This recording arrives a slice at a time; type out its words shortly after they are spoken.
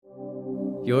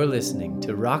You're listening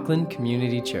to Rockland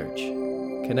Community Church,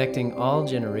 connecting all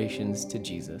generations to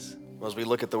Jesus. Well, as we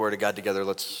look at the Word of God together,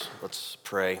 let's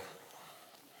pray.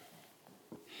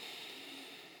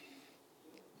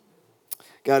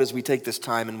 God, as we take this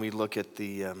time and we look at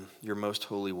your most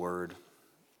holy Word,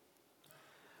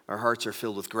 our hearts are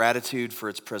filled with gratitude for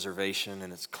its preservation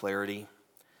and its clarity,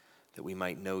 that we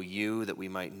might know you, that we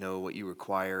might know what you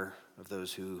require of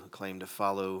those who claim to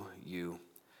follow you.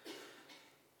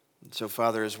 And so,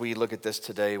 Father, as we look at this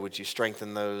today, would you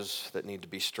strengthen those that need to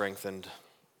be strengthened,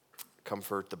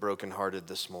 comfort the brokenhearted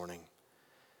this morning.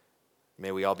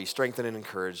 May we all be strengthened and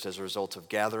encouraged as a result of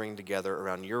gathering together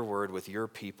around your word with your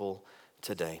people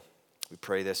today. We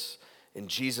pray this in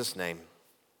Jesus' name.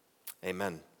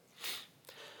 Amen.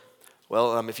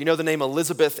 Well, if you know the name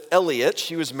Elisabeth Elliot,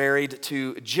 she was married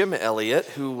to Jim Elliot,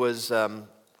 who was,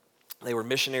 they were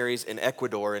missionaries in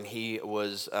Ecuador, and he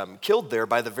was killed there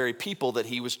by the very people that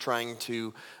he was trying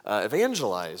to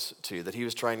evangelize to, that he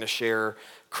was trying to share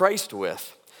Christ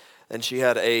with. And she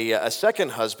had a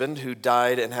second husband who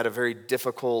died and had a very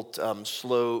difficult,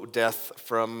 slow death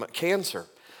from cancer.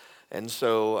 And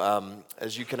so,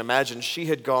 as you can imagine, she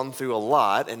had gone through a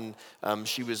lot, and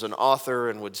she was an author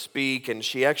and would speak, and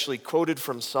she actually quoted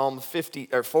from Psalm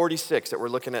 46 that we're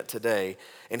looking at today.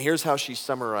 And here's how she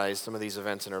summarized some of these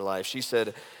events in her life. She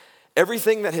said,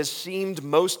 "Everything that has seemed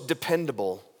most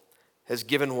dependable has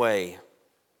given way.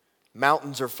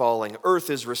 Mountains are falling, earth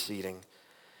is receding.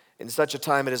 In such a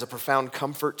time, it is a profound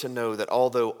comfort to know that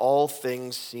although all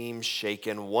things seem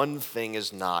shaken, one thing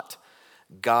is not.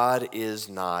 God is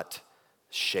not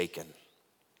shaken."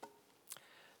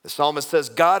 The psalmist says,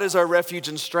 God is our refuge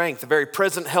and strength, a very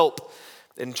present help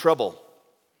in trouble.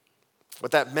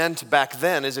 What that meant back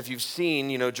then is, if you've seen,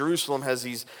 Jerusalem has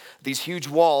these huge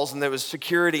walls, and there was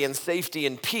security and safety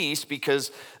and peace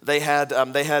because they had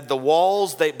the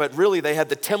walls, but really they had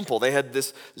the temple. They had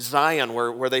this Zion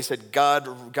where they said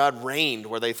God reigned,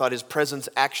 where they thought his presence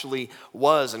actually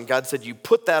was. And God said, you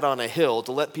put that on a hill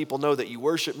to let people know that you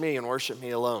worship me and worship me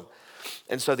alone.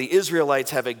 And so the Israelites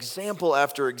have example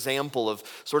after example of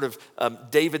sort of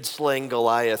David slaying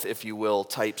Goliath, if you will,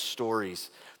 type stories.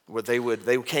 Where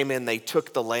they came in, they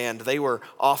took the land. They were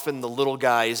often the little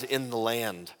guys in the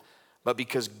land. But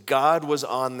because God was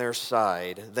on their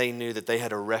side, they knew that they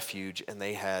had a refuge and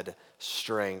they had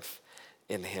strength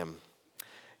in him.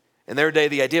 In their day,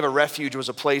 the idea of a refuge was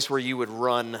a place where you would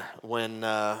run when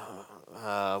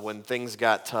things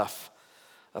got tough.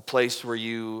 A place where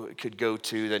you could go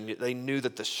to. Then they knew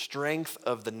that the strength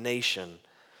of the nation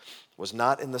was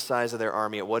not in the size of their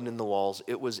army, it wasn't in the walls,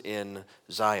 it was in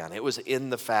Zion. It was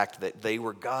in the fact that they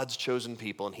were God's chosen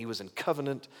people and he was in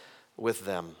covenant with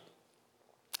them.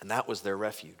 And that was their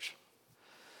refuge.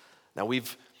 Now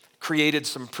we've created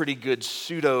some pretty good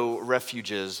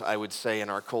pseudo-refuges, I would say,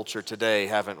 in our culture today,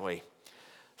 haven't we?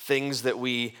 Things that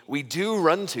we do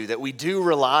run to, that we do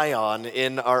rely on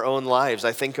in our own lives.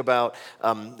 I think about,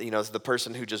 the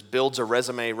person who just builds a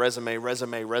resume,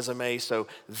 so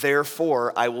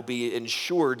therefore I will be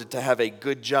insured to have a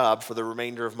good job for the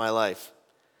remainder of my life.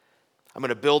 I'm going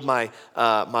to build my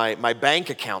bank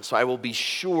account, so I will be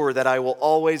sure that I will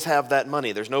always have that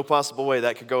money. There's no possible way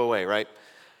that could go away, right?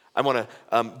 I want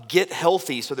to get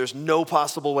healthy so there's no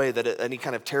possible way that any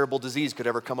kind of terrible disease could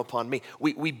ever come upon me.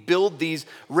 We build these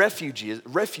refuges,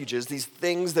 these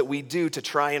things that we do to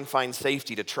try and find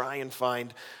safety, to try and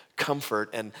find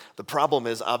comfort. And the problem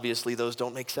is, obviously, those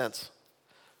don't make sense.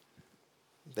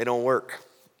 They don't work.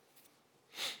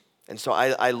 And so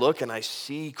I look and I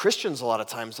see Christians a lot of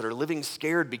times that are living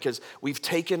scared because we've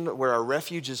taken where our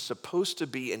refuge is supposed to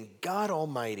be in God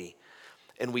Almighty,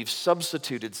 and we've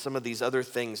substituted some of these other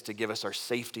things to give us our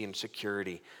safety and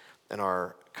security and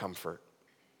our comfort.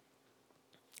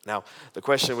 Now, the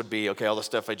question would be, okay, all the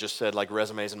stuff I just said, like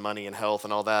resumes and money and health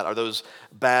and all that, are those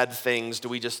bad things? Do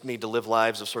we just need to live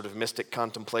lives of sort of mystic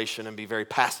contemplation and be very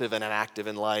passive and inactive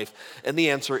in life? And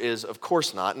the answer is, of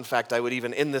course not. In fact, I would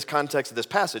even, in this context of this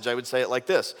passage, I would say it like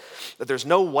this, that there's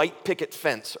no white picket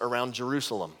fence around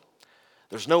Jerusalem.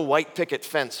 There's no white picket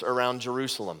fence around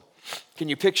Jerusalem. Can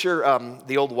you picture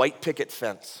the old white picket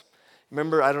fence?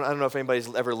 Remember, I don't know if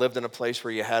anybody's ever lived in a place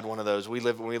where you had one of those.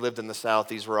 When we lived in the South,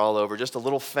 these were all over. Just a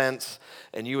little fence,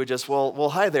 and you would just, well,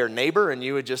 hi there, neighbor, and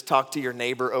you would just talk to your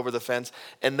neighbor over the fence,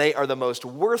 and they are the most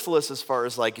worthless as far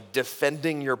as like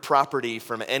defending your property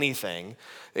from anything.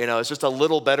 It's just a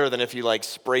little better than if you like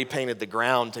spray painted the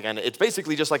ground to it's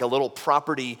basically just like a little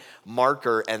property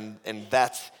marker, and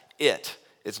that's it.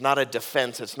 It's not a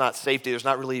defense, it's not safety, there's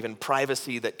not really even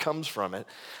privacy that comes from it.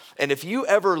 And if you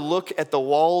ever look at the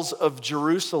walls of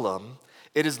Jerusalem,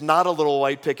 it is not a little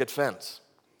white picket fence.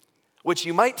 Which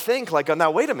you might think like, oh, now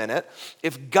wait a minute,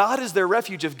 if God is their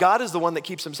refuge, if God is the one that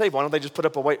keeps them safe, why don't they just put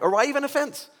up a wall? Or why even a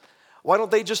fence? Why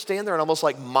don't they just stand there and almost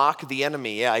like mock the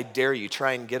enemy? Yeah, I dare you,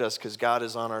 try and get us because God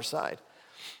is on our side.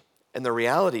 And the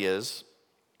reality is,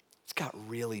 it's got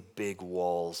really big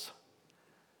walls.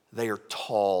 They are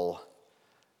tall.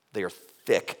 They are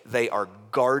thick. They are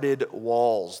guarded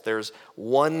walls. There's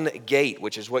one gate,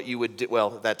 which is what you would do.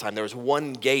 Well, at that time, there was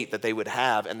one gate that they would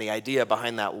have, and the idea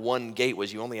behind that one gate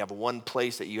was you only have one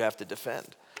place that you have to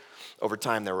defend. Over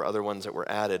time, there were other ones that were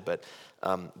added, but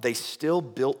they still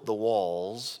built the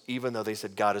walls, even though they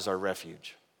said, God is our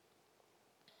refuge.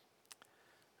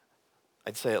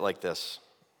 I'd say it like this: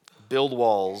 build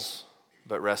walls,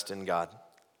 but rest in God.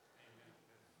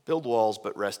 Build walls,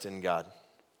 but rest in God.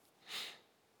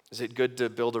 Is it good to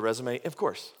build a resume? Of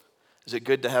course. Is it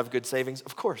good to have good savings?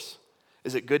 Of course.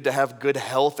 Is it good to have good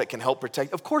health that can help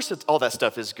protect? Of course, all that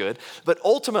stuff is good. But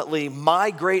ultimately,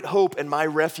 my great hope and my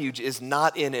refuge is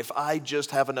not in if I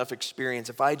just have enough experience,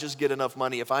 if I just get enough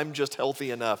money, if I'm just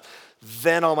healthy enough,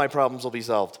 then all my problems will be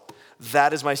solved.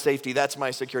 That is my safety. That's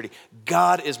my security.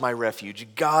 God is my refuge.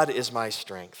 God is my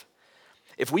strength.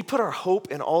 If we put our hope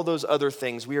in all those other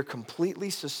things, we are completely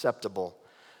susceptible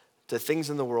to things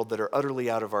in the world that are utterly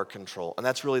out of our control. And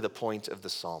that's really the point of the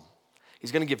psalm.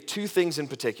 He's going to give two things in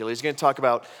particular. He's going to talk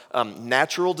about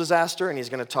natural disaster, and he's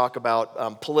going to talk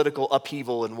about political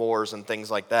upheaval and wars and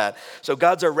things like that. So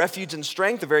God's our refuge and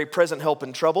strength, a very present help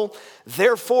in trouble.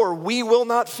 Therefore, we will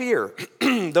not fear,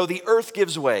 though the earth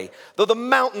gives way, though the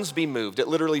mountains be moved. It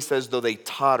literally says, though they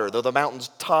totter, though the mountains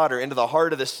totter into the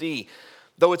heart of the sea,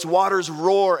 though its waters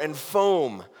roar and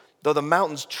foam, though the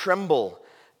mountains tremble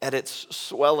at its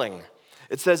swelling.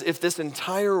 It says if this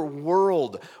entire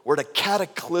world were to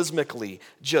cataclysmically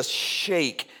just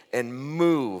shake and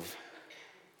move,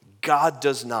 God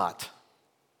does not.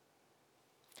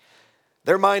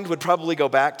 Their mind would probably go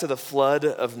back to the flood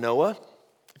of Noah.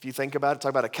 If you think about it,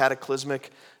 talk about a cataclysmic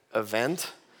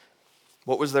event.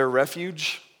 What was their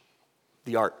refuge?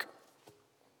 The ark.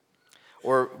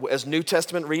 Or as New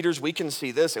Testament readers, we can see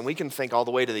this and we can think all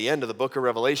the way to the end of the book of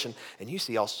Revelation, and you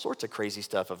see all sorts of crazy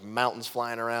stuff of mountains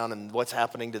flying around and what's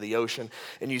happening to the ocean.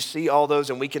 And you see all those,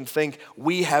 and we can think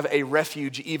we have a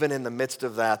refuge even in the midst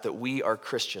of that we are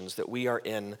Christians, that we are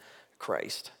in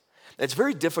Christ. It's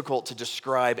very difficult to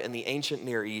describe in the ancient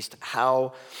Near East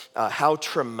how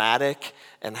traumatic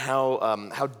and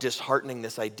how disheartening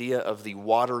this idea of the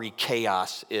watery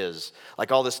chaos is.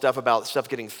 Like all this stuff about stuff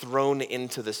getting thrown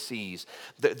into the seas.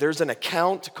 There's an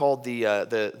account called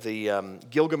the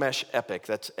Gilgamesh Epic.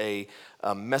 That's a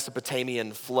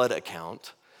Mesopotamian flood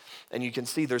account. And you can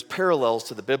see there's parallels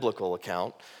to the biblical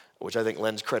account, which I think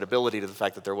lends credibility to the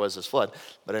fact that there was this flood.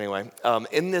 But anyway,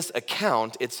 in this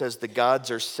account, it says the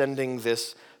gods are sending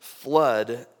this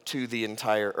flood to the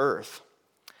entire earth.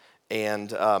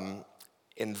 And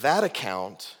in that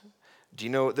account, do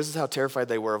you know, this is how terrified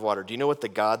they were of water. Do you know what the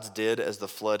gods did as the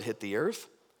flood hit the earth?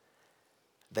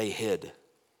 They hid.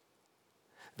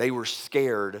 They were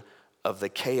scared of the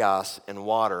chaos and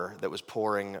water that was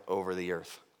pouring over the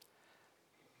earth.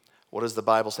 What does the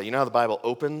Bible say? You know how the Bible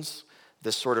opens?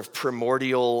 This sort of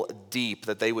primordial deep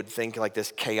that they would think like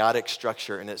this chaotic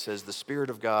structure, and it says the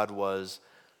Spirit of God was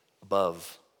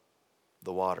above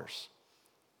the waters.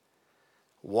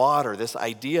 Water, this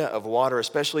idea of water,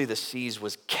 especially the seas,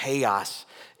 was chaos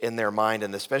in their mind,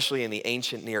 and especially in the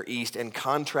ancient Near East. And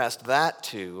contrast that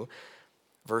to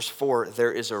verse 4,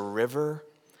 there is a river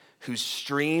whose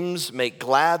streams make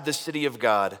glad the city of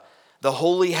God, the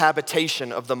holy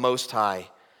habitation of the Most High.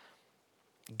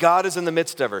 God is in the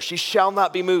midst of her. She shall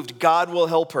not be moved. God will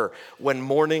help her when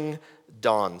morning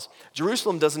dawns.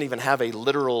 Jerusalem doesn't even have a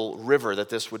literal river that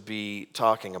this would be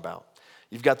talking about.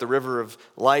 You've got the river of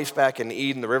life back in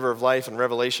Eden, the river of life in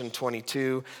Revelation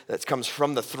 22 that comes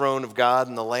from the throne of God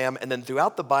and the Lamb. And then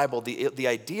throughout the Bible, the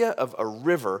idea of a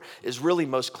river is really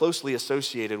most closely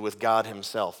associated with God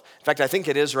himself. In fact, I think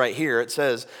it is right here. It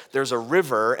says there's a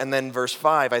river, and then verse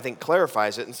 5, I think,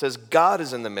 clarifies it and says God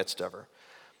is in the midst of her.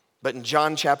 But in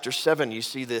John chapter 7, you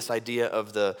see this idea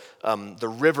of the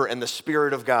river and the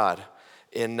Spirit of God.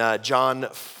 In John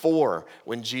 4,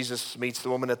 when Jesus meets the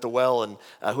woman at the well, and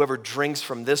whoever drinks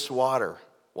from this water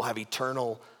will have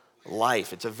eternal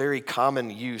life. It's a very common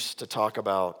use to talk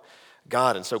about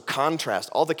God. And so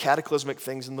contrast all the cataclysmic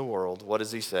things in the world. What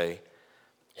does he say?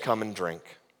 Come and drink.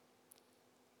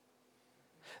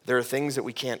 There are things that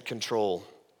we can't control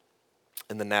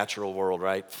in the natural world,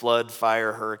 right? Flood,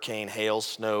 fire, hurricane, hail,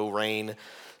 snow, rain,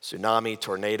 tsunami,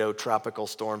 tornado, tropical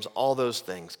storms, all those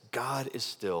things. God is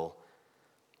still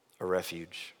a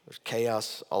refuge. There's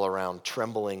chaos all around,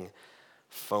 trembling,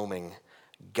 foaming.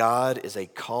 God is a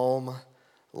calm,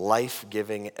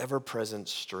 life-giving, ever-present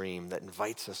stream that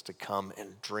invites us to come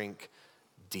and drink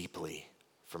deeply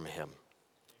from him.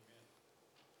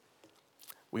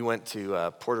 We went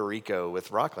to Puerto Rico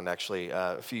with Rockland, actually,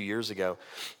 a few years ago,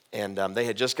 and they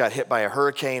had just got hit by a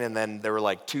hurricane, and then there were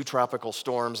like 2 tropical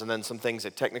storms, and then some things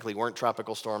that technically weren't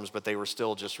tropical storms, but they were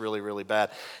still just really, really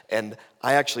bad. And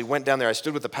I actually went down there. I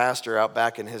stood with the pastor out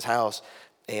back in his house,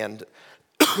 and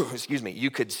excuse me, you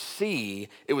could see,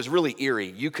 it was really eerie.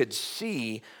 You could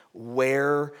see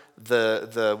where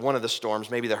the one of the storms,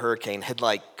 maybe the hurricane, had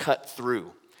like cut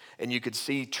through. And you could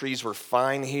see trees were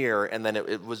fine here, and then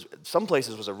it was, some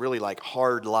places was a really like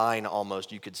hard line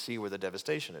almost. You could see where the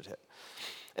devastation had hit.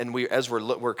 And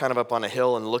we're kind of up on a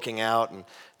hill and looking out, and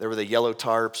there were the yellow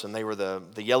tarps, and they were the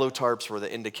yellow tarps were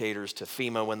the indicators to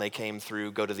FEMA when they came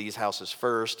through. Go to these houses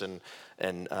first and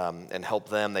help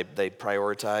them. They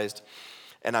prioritized.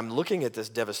 And I'm looking at this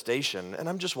devastation, and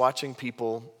I'm just watching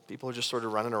people. People are just sort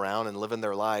of running around and living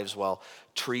their lives while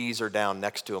trees are down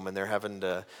next to them, and they're having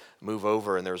to move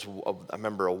over. And I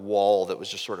remember a wall that was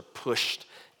just sort of pushed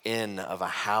in of a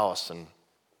house. And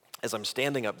as I'm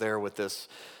standing up there with this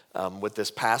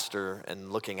pastor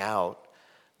and looking out,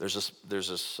 there's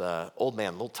this old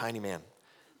man, little tiny man,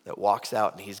 that walks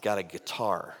out, and he's got a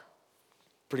guitar,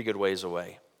 pretty good ways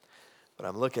away. But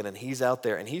I'm looking, and he's out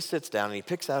there, and he sits down, and he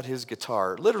picks out his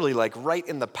guitar, literally like right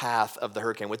in the path of the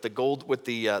hurricane, with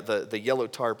the yellow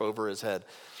tarp over his head,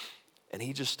 and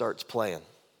he just starts playing.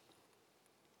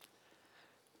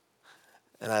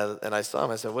 And I saw him.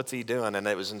 I said, "What's he doing?" And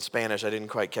it was in Spanish. I didn't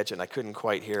quite catch it, and I couldn't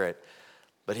quite hear it.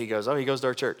 But he goes to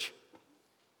our church,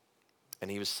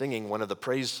 and he was singing one of the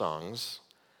praise songs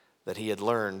that he had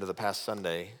learned the past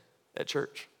Sunday at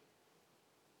church.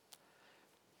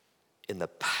 In the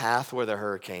path where the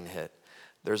hurricane hit,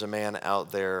 there's a man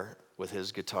out there with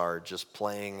his guitar just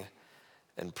playing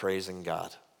and praising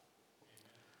God.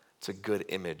 It's a good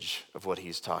image of what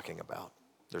he's talking about.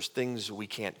 There's things we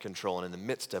can't control, and in the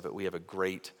midst of it, we have a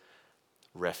great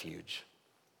refuge.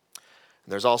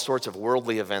 And there's all sorts of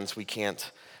worldly events we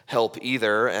can't help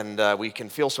either, and we can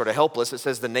feel sort of helpless. It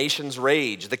says the nations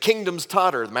rage, the kingdoms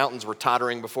totter. The mountains were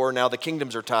tottering before, now the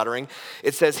kingdoms are tottering.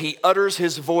 It says he utters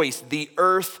his voice, the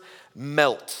earth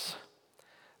melts.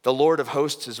 The Lord of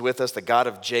hosts is with us. The God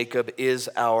of Jacob is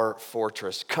our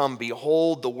fortress. Come,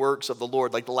 behold the works of the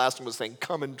Lord. Like the last one was saying,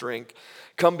 come and drink.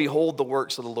 Come, behold the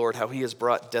works of the Lord, how he has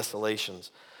brought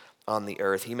desolations on the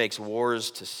earth. He makes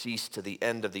wars to cease to the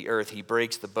end of the earth. He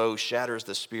breaks the bow, shatters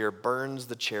the spear, burns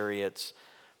the chariots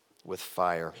with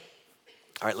fire.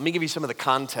 All right, let me give you some of the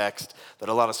context that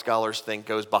a lot of scholars think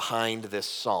goes behind this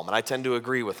psalm, and I tend to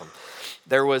agree with them.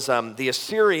 There was the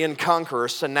Assyrian conqueror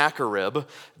Sennacherib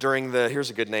during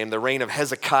here's a good name, the reign of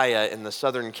Hezekiah in the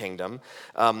southern kingdom,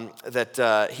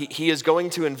 he is going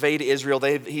to invade Israel.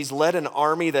 He's led an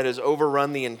army that has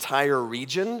overrun the entire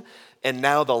region, and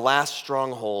now the last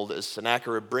stronghold is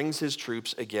Sennacherib brings his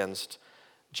troops against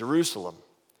Jerusalem.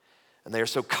 And they are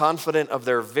so confident of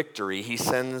their victory, he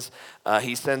sends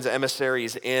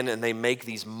emissaries in, and they make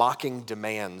these mocking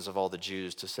demands of all the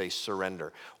Jews to say,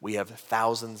 surrender. We have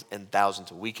thousands and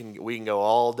thousands. We can go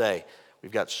all day.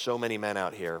 We've got so many men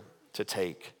out here to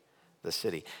take the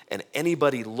city. And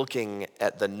anybody looking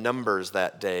at the numbers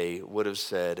that day would have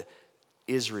said,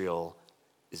 Israel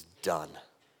is done.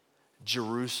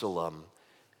 Jerusalem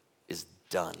is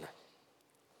done.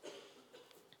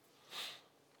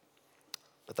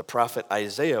 But the prophet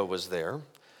Isaiah was there,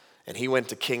 and he went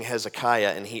to King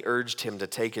Hezekiah, and he urged him to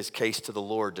take his case to the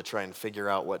Lord to try and figure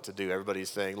out what to do. Everybody's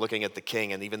saying, looking at the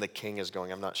king, and even the king is going,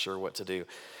 I'm not sure what to do.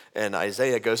 And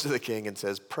Isaiah goes to the king and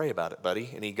says, pray about it, buddy.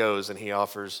 And he goes and he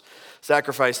offers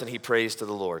sacrifice and he prays to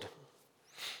the Lord.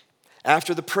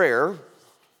 After the prayer,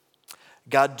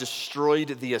 God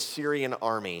destroyed the Assyrian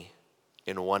army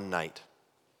in one night.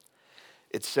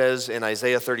 It says in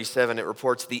Isaiah 37, it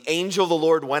reports, the angel of the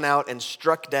Lord went out and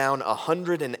struck down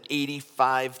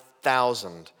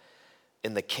 185,000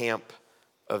 in the camp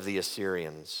of the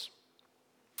Assyrians.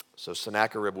 So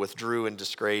Sennacherib withdrew in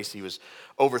disgrace. He was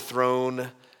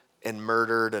overthrown and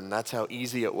murdered, and that's how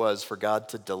easy it was for God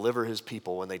to deliver his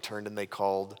people when they turned and they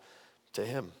called to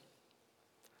him.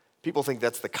 People think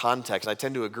that's the context, I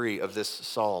tend to agree, of this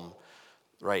psalm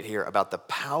right here about the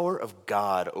power of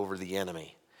God over the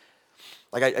enemy.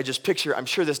 Like I just picture, I'm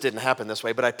sure this didn't happen this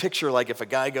way, but I picture like if a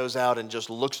guy goes out and just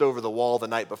looks over the wall the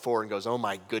night before and goes, oh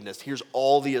my goodness, here's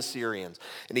all the Assyrians.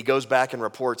 And he goes back and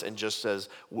reports and just says,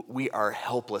 we are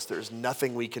helpless. There's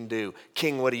nothing we can do.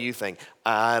 King, what do you think?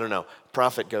 I don't know.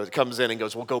 Prophet comes in and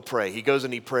goes, well, go pray. He goes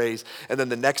and he prays. And then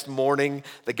the next morning,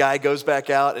 the guy goes back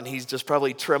out and he's just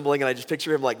probably trembling. And I just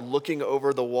picture him like looking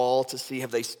over the wall to see,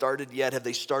 have they started yet? Have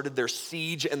they started their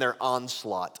siege and their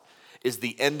onslaught? Is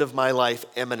the end of my life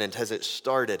imminent? Has it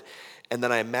started? And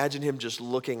then I imagine him just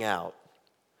looking out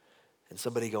and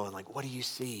somebody going like, what do you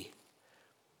see?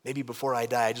 Maybe before I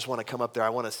die, I just want to come up there. I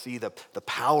want to see the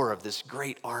power of this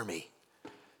great army.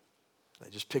 I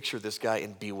just picture this guy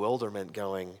in bewilderment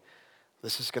going,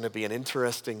 this is going to be an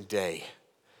interesting day.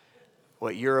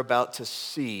 What you're about to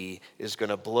see is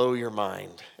going to blow your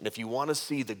mind. And if you want to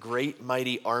see the great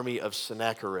mighty army of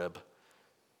Sennacherib,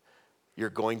 you're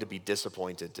going to be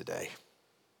disappointed today.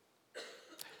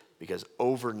 Because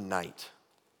overnight,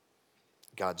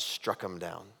 God struck them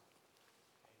down.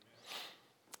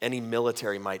 Any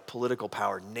military might, political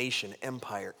power, nation,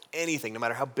 empire, anything, no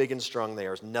matter how big and strong they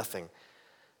are, is nothing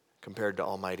compared to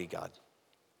Almighty God.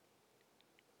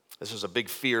 This was a big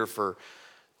fear for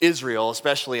Israel,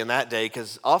 especially in that day,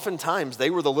 because oftentimes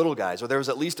they were the little guys, or there was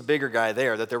at least a bigger guy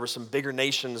there, that there were some bigger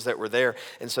nations that were there,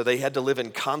 and so they had to live in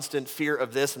constant fear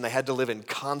of this, and they had to live in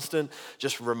constant,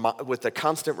 with a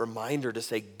constant reminder to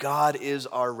say, God is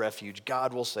our refuge,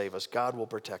 God will save us, God will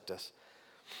protect us.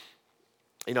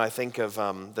 You know, I think of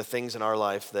the things in our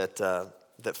life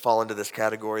that fall into this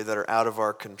category that are out of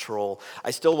our control. I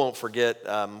still won't forget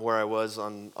where I was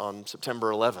on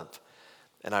September 11th.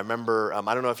 And I remember,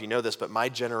 I don't know if you know this, but my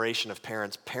generation of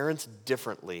parents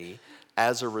differently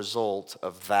as a result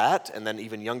of that, and then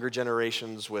even younger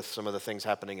generations with some of the things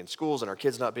happening in schools and our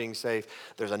kids not being safe.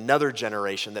 There's another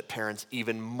generation that parents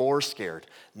even more scared,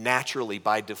 naturally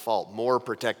by default, more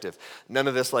protective. None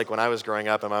of this like when I was growing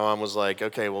up and my mom was like,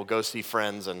 okay, well, go see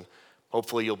friends and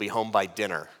hopefully you'll be home by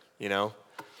dinner, you know?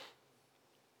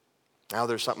 Now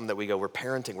there's something that we go, we're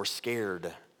parenting, we're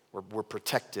scared, we're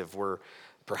protective, we're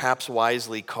perhaps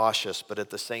wisely cautious, but at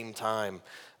the same time,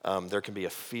 there can be a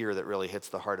fear that really hits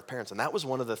the heart of parents. And that was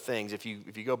one of the things, if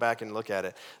you go back and look at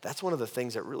it, that's one of the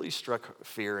things that really struck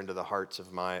fear into the hearts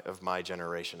of my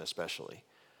generation especially.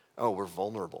 Oh, we're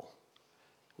vulnerable.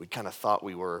 We kind of thought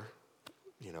we were,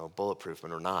 bulletproof,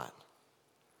 but we're not.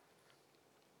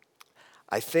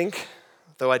 I think,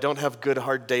 though I don't have good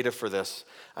hard data for this,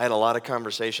 I had a lot of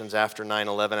conversations after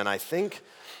 9/11, and I think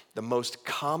the most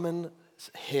common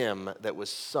hymn that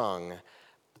was sung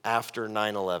after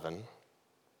 9/11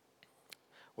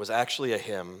 was actually a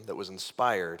hymn that was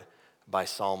inspired by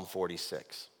Psalm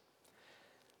 46.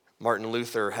 Martin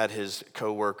Luther had his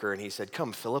co-worker and he said,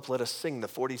 come, Philip, let us sing the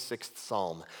 46th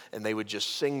Psalm. And they would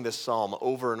just sing this psalm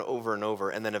over and over and over.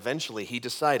 And then eventually he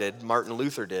decided, Martin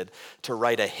Luther did, to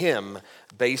write a hymn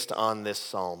based on this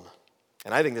psalm.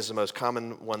 And I think this is the most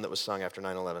common one that was sung after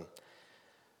 9/11.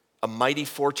 A mighty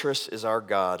fortress is our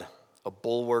God, a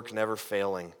bulwark never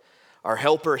failing. Our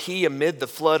helper, he amid the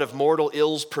flood of mortal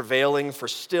ills prevailing, for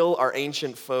still our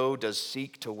ancient foe does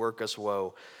seek to work us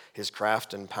woe. His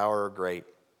craft and power are great,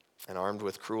 and armed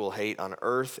with cruel hate, on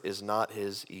earth is not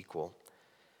his equal.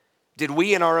 Did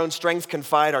we in our own strength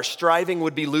confide, our striving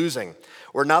would be losing,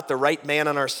 were not the right man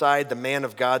on our side, the man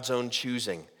of God's own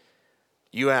choosing.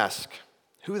 You ask,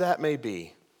 who that may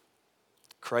be?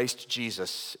 Christ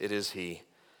Jesus, it is he.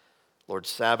 Lord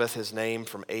Sabbath, his name,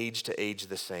 from age to age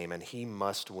the same, and he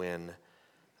must win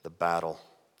the battle.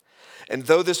 And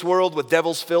though this world with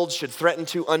devils filled should threaten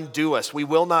to undo us, we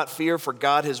will not fear, for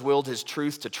God has willed his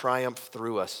truth to triumph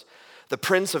through us. The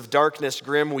prince of darkness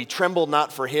grim, we tremble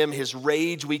not for him, his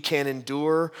rage we can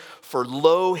endure, for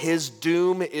lo, his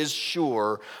doom is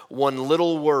sure, one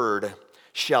little word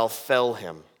shall fell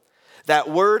him. That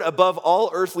word above all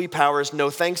earthly powers,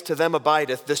 no thanks to them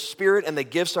abideth, the spirit and the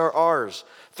gifts are ours,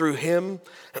 through him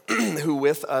who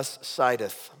with us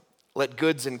sideth. Let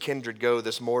goods and kindred go,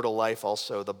 this mortal life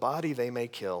also, the body they may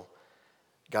kill.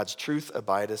 God's truth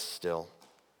abideth still,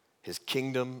 his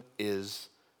kingdom is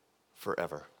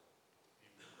forever.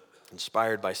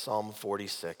 Inspired by Psalm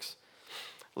 46.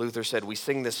 Luther said, we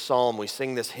sing this psalm, we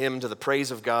sing this hymn to the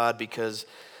praise of God because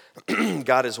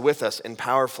God is with us and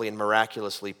powerfully and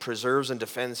miraculously preserves and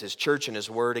defends his church and his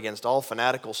word against all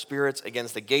fanatical spirits,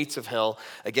 against the gates of hell,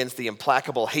 against the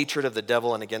implacable hatred of the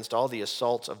devil, and against all the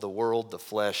assaults of the world, the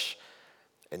flesh,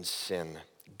 and sin.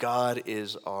 God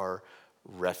is our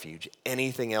refuge.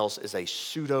 Anything else is a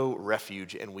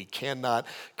pseudo-refuge, and we cannot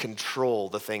control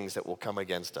the things that will come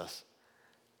against us.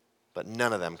 But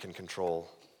none of them can control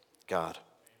God.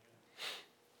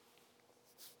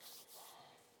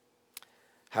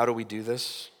 How do we do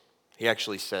this? He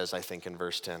actually says, I think in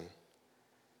verse 10,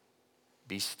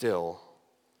 be still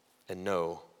and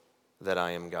know that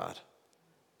I am God.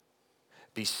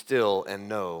 Be still and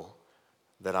know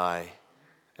that I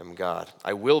am God.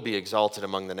 I will be exalted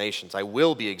among the nations. I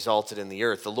will be exalted in the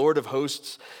earth. The Lord of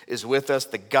hosts is with us.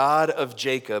 The God of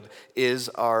Jacob is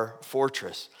our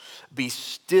fortress. Be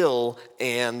still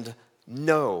and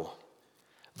know.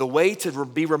 The way to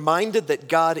be reminded that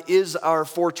God is our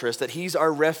fortress, that he's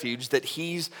our refuge, that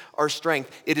he's our strength,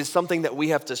 it is something that we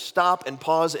have to stop and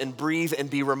pause and breathe and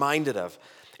be reminded of.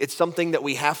 It's something that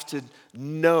we have to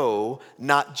know,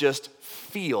 not just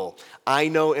feel. I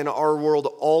know in our world,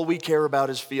 all we care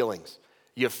about is feelings.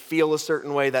 You feel a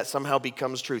certain way, that somehow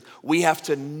becomes truth. We have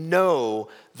to know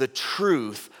the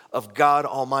truth of God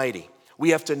Almighty.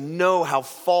 We have to know how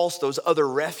false those other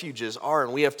refuges are,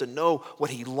 and we have to know what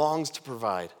he longs to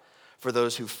provide for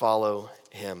those who follow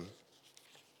him.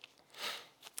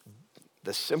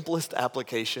 The simplest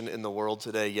application in the world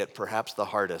today, yet perhaps the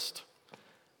hardest.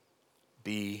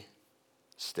 Be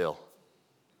still.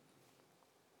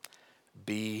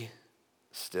 Be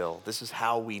still. This is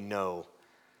how we know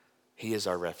he is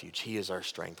our refuge. He is our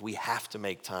strength. We have to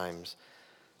make times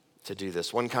to do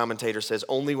this. One commentator says,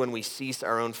 only when we cease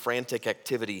our own frantic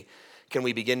activity can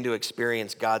we begin to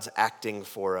experience God's acting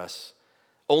for us.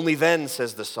 Only then,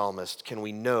 says the psalmist, can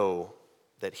we know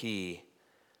that he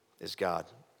is God.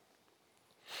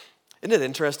 Isn't it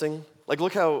interesting? Like,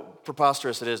 look how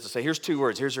preposterous it is to say, here's 2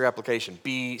 words, here's your application.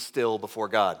 Be still before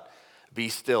God. Be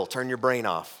still. Turn your brain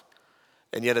off.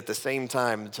 And yet at the same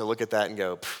time, to look at that and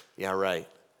go, yeah, right,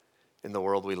 in the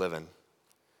world we live in.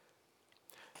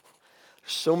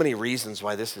 There's so many reasons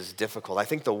why this is difficult. I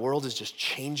think the world is just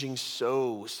changing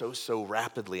so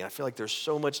rapidly. I feel like there's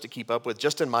so much to keep up with.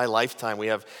 Just in my lifetime, we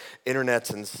have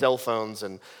internets and cell phones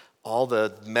and all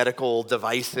the medical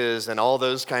devices and all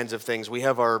those kinds of things. We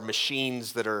have our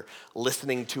machines that are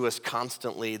listening to us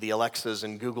constantly, the Alexas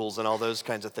and Googles and all those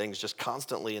kinds of things, just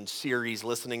constantly, and Siri's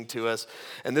listening to us.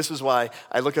 And this is why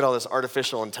I look at all this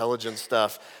artificial intelligence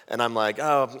stuff and I'm like,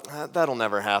 oh, that'll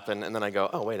never happen. And then I go,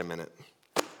 oh, wait a minute.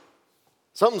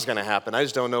 Something's going to happen. I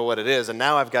just don't know what it is. And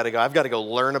now I've got to go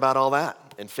learn about all that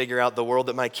and figure out the world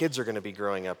that my kids are going to be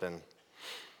growing up in.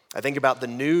 I think about the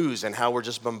news and how we're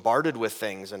just bombarded with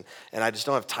things, and I just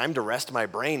don't have time to rest my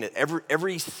brain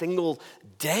every single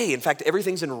day. In fact,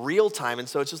 everything's in real time, and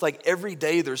so it's just like every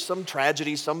day there's some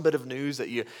tragedy, some bit of news that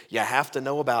you have to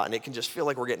know about, and it can just feel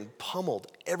like we're getting pummeled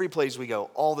every place we go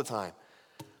all the time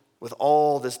with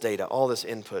all this data, all this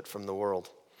input from the world.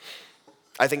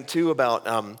 I think, too, about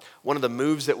one of the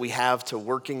moves that we have to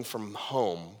working from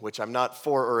home, which I'm not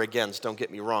for or against, don't get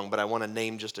me wrong, but I want to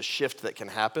name just a shift that can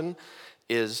happen,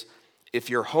 is if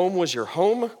your home was your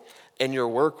home and your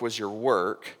work was your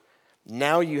work,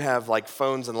 now you have like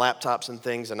phones and laptops and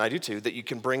things, and I do too, that you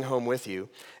can bring home with you.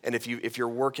 And if you're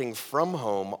working from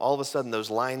home, all of a sudden those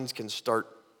lines can start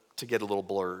to get a little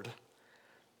blurred.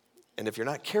 And if you're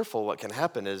not careful, what can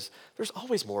happen is there's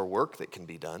always more work that can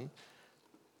be done.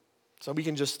 So we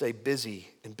can just stay busy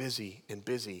and busy and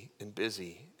busy and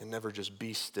busy and never just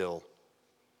be still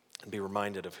and be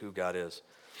reminded of who God is.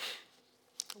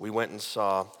 We went and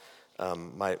saw,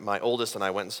 my oldest and I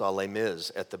went and saw Les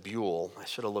Mis at the Buell. I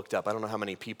should have looked up. I don't know how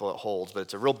many people it holds, but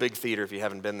it's a real big theater if you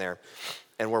haven't been there.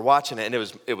 And we're watching it, and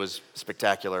it was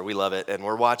spectacular. We love it. And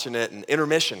we're watching it, and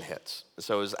intermission hits.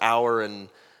 So it was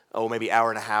maybe hour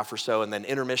and a half or so, and then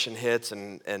intermission hits,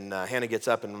 and Hannah gets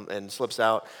up and slips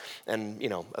out, and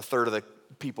a third of the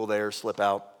people there slip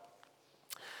out.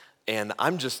 And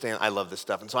I'm just standing, I love this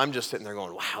stuff, and so I'm just sitting there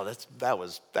going, wow, that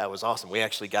was awesome. We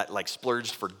actually got like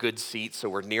splurged for good seats, so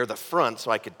we're near the front,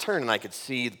 so I could turn and I could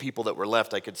see the people that were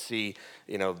left. I could see,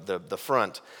 the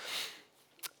front.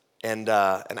 And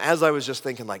as I was just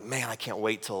thinking, like, man, I can't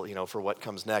wait till, for what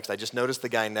comes next, I just noticed the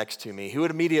guy next to me who had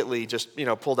immediately just,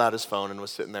 pulled out his phone and was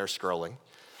sitting there scrolling.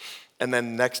 And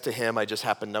then next to him, I just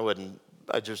happened to know it, and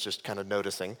I was just kind of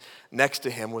noticing. Next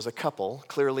to him was a couple,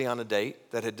 clearly on a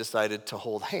date, that had decided to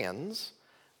hold hands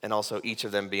and also each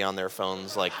of them be on their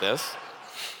phones like this.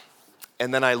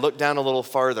 And then I looked down a little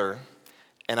farther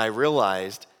and I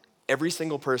realized every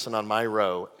single person on my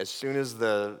row, as soon as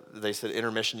they said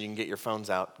intermission, you can get your phones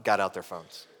out, got out their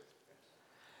phones.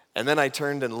 And then I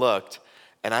turned and looked,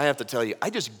 and I have to tell you,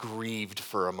 I just grieved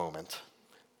for a moment.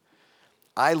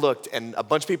 I looked, and a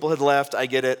bunch of people had left, I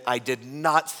get it. I did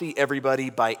not see everybody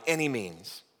by any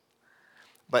means.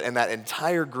 But in that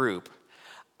entire group,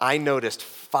 I noticed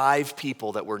 5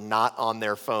 people that were not on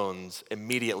their phones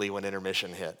immediately when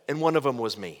intermission hit. And one of them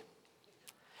was me.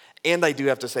 And I do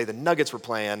have to say the Nuggets were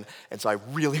playing, and so I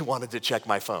really wanted to check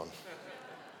my phone.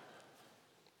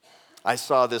 I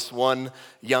saw this one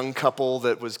young couple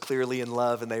that was clearly in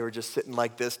love and they were just sitting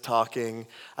like this talking.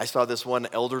 I saw this one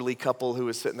elderly couple who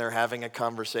was sitting there having a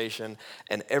conversation,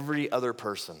 and every other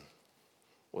person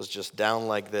was just down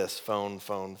like this, phone,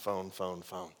 phone, phone, phone,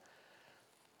 phone.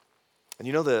 And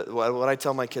you know what I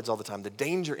tell my kids all the time, the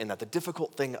danger in that, the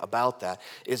difficult thing about that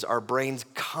is our brains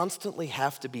constantly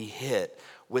have to be hit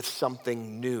with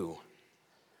something new.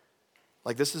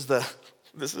 Like this is the,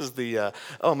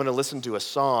 I'm going to listen to a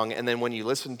song, and then when you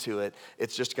listen to it,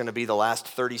 it's just going to be the last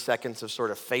 30 seconds of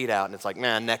sort of fade out, and it's like,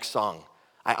 man, next song.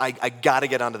 I got to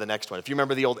get on to the next one. If you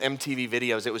remember the old MTV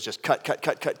videos, it was just cut, cut,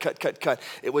 cut, cut, cut, cut, cut.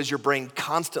 It was your brain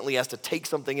constantly has to take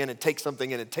something in and take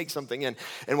something in and take something in.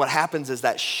 And what happens is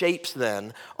that shapes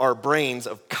then our brains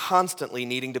of constantly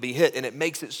needing to be hit, and it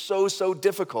makes it so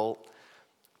difficult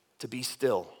to be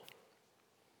still.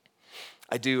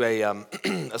 I do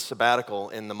a sabbatical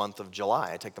in the month of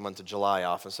July. I take the month of July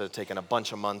off. Instead of taking a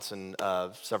bunch of months and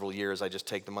several years, I just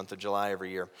take the month of July every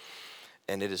year.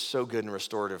 And it is so good and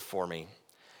restorative for me.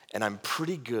 And I'm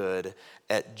pretty good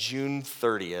at June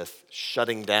 30th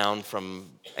shutting down from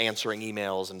answering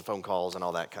emails and phone calls and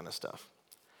all that kind of stuff.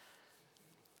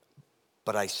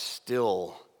 But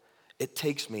it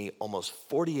takes me almost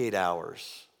 48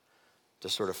 hours to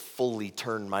sort of fully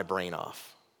turn my brain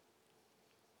off.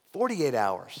 48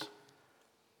 hours.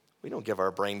 We don't give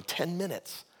our brain 10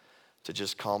 minutes to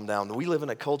just calm down. We live in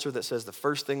a culture that says the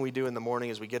first thing we do in the morning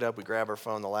is we get up, we grab our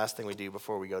phone. The last thing we do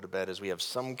before we go to bed is we have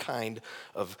some kind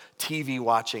of TV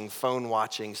watching, phone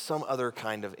watching, some other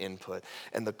kind of input.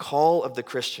 And the call of the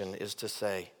Christian is to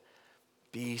say,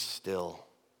 be still.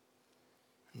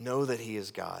 Know that he is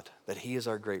God, that he is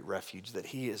our great refuge, that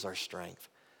he is our strength.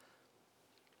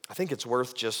 I think it's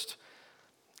worth just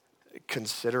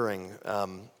considering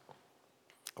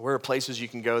where are places you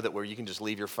can go where you can just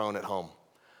leave your phone at home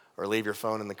or leave your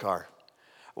phone in the car?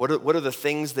 What are the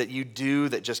things that you do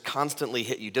that just constantly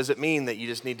hit you? Does it mean that you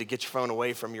just need to get your phone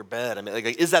away from your bed? I mean,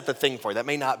 is that the thing for you? That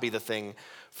may not be the thing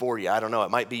for you. I don't know. It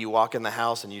might be you walk in the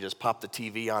house and you just pop the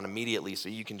TV on immediately so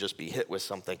you can just be hit with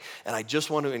something. And I just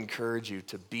want to encourage you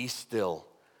to be still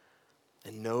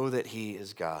and know that he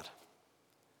is God.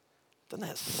 Doesn't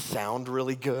that sound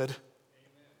really good?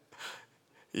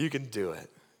 You can do it.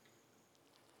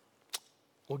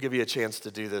 We'll give you a chance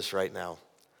to do this right now.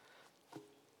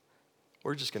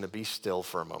 We're just going to be still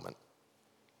for a moment.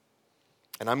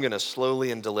 And I'm going to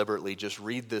slowly and deliberately just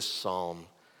read this psalm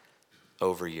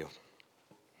over you.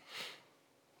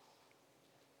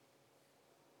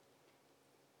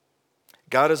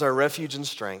 God is our refuge and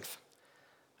strength,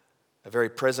 a very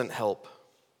present help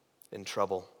in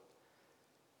trouble.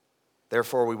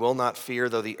 Therefore we will not fear,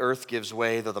 though the earth gives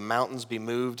way, though the mountains be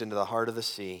moved into the heart of the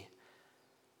sea,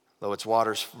 though its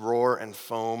waters roar and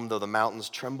foam, though the mountains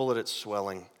tremble at its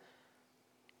swelling.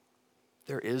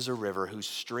 There is a river whose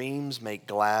streams make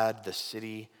glad the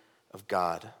city of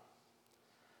God,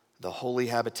 the holy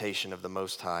habitation of the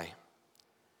Most High.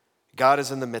 God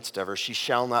is in the midst of her. She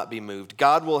shall not be moved.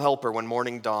 God will help her when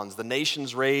morning dawns. The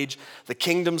nations rage, the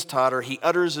kingdoms totter. He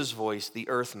utters his voice, the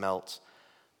earth melts.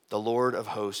 The Lord of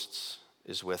hosts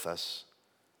is with us.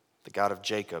 The God of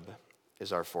Jacob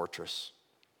is our fortress.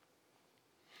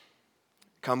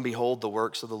 Come behold the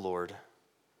works of the Lord,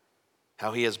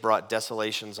 how he has brought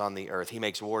desolations on the earth. He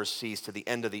makes wars cease to the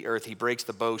end of the earth. He breaks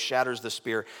the bow, shatters the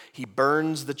spear. He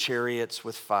burns the chariots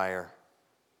with fire.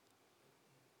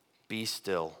 Be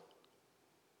still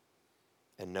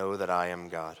and know that I am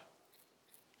God.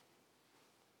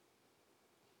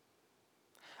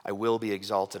 I will be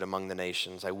exalted among the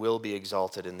nations. I will be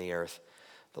exalted in the earth.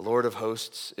 The Lord of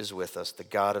hosts is with us. The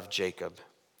God of Jacob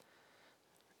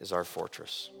is our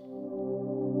fortress.